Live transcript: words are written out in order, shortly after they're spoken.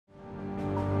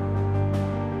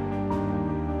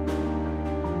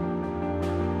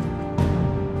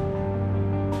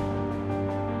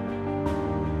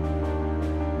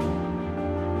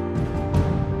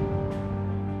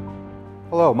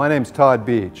Hello, my name is Todd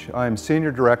Beach. I'm Senior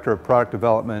Director of Product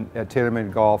Development at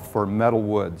TalorMade Golf for metal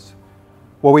woods.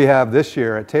 What we have this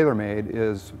year at TalorMade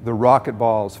is the Rocket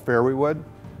Balls fairway wood,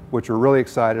 which we're really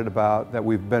excited about, that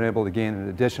we've been able to gain an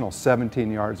additional 17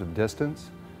 yards of distance.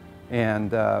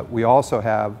 And we also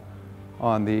have,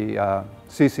 on the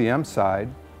CCM side,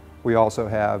 we also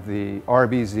have the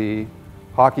RBZ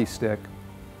hockey stick,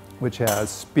 which has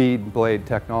speed blade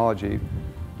technology,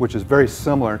 which is very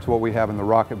similar to what we have in the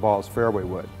Rocket Balls fairway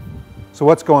wood. So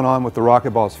what's going on with the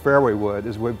Rocket Balls fairway wood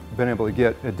is we've been able to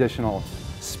get additional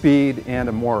speed and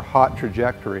a more hot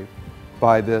trajectory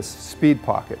by this speed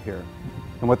pocket here.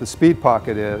 And what the speed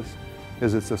pocket is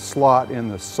it's a slot in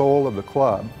the sole of the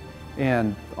club,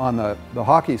 and on the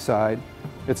hockey side,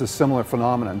 it's a similar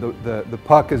phenomenon. The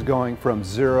puck is going from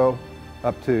 0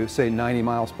 up to, say, 90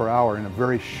 miles per hour in a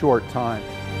very short time.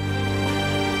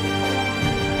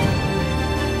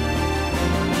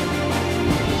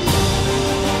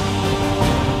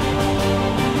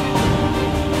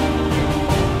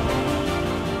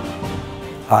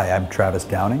 Hi, I'm Travis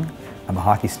Downing. I'm a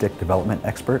hockey stick development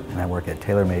expert, and I work at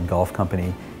TalorMade Golf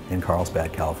Company in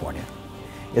Carlsbad, California.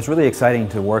 It's really exciting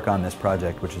to work on this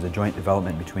project, which is a joint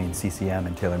development between CCM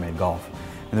and TalorMade Golf.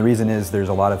 And the reason is there's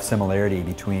a lot of similarity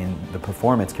between the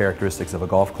performance characteristics of a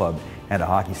golf club and a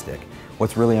hockey stick.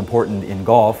 What's really important in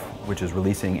golf, which is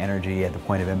releasing energy at the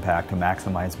point of impact to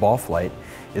maximize ball flight,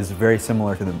 is very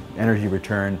similar to the energy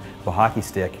return of a hockey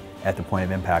stick at the point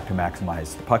of impact to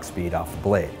maximize the puck speed off the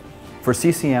blade. For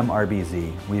CCM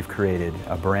RBZ, we've created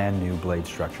a brand new blade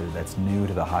structure that's new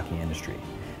to the hockey industry.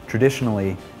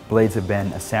 Traditionally, blades have been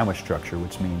a sandwich structure,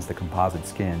 which means the composite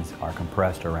skins are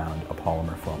compressed around a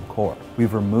polymer foam core.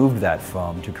 We've removed that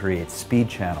foam to create speed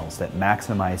channels that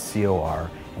maximize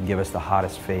COR and give us the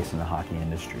hottest face in the hockey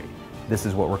industry. This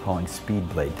is what we're calling speed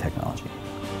blade technology.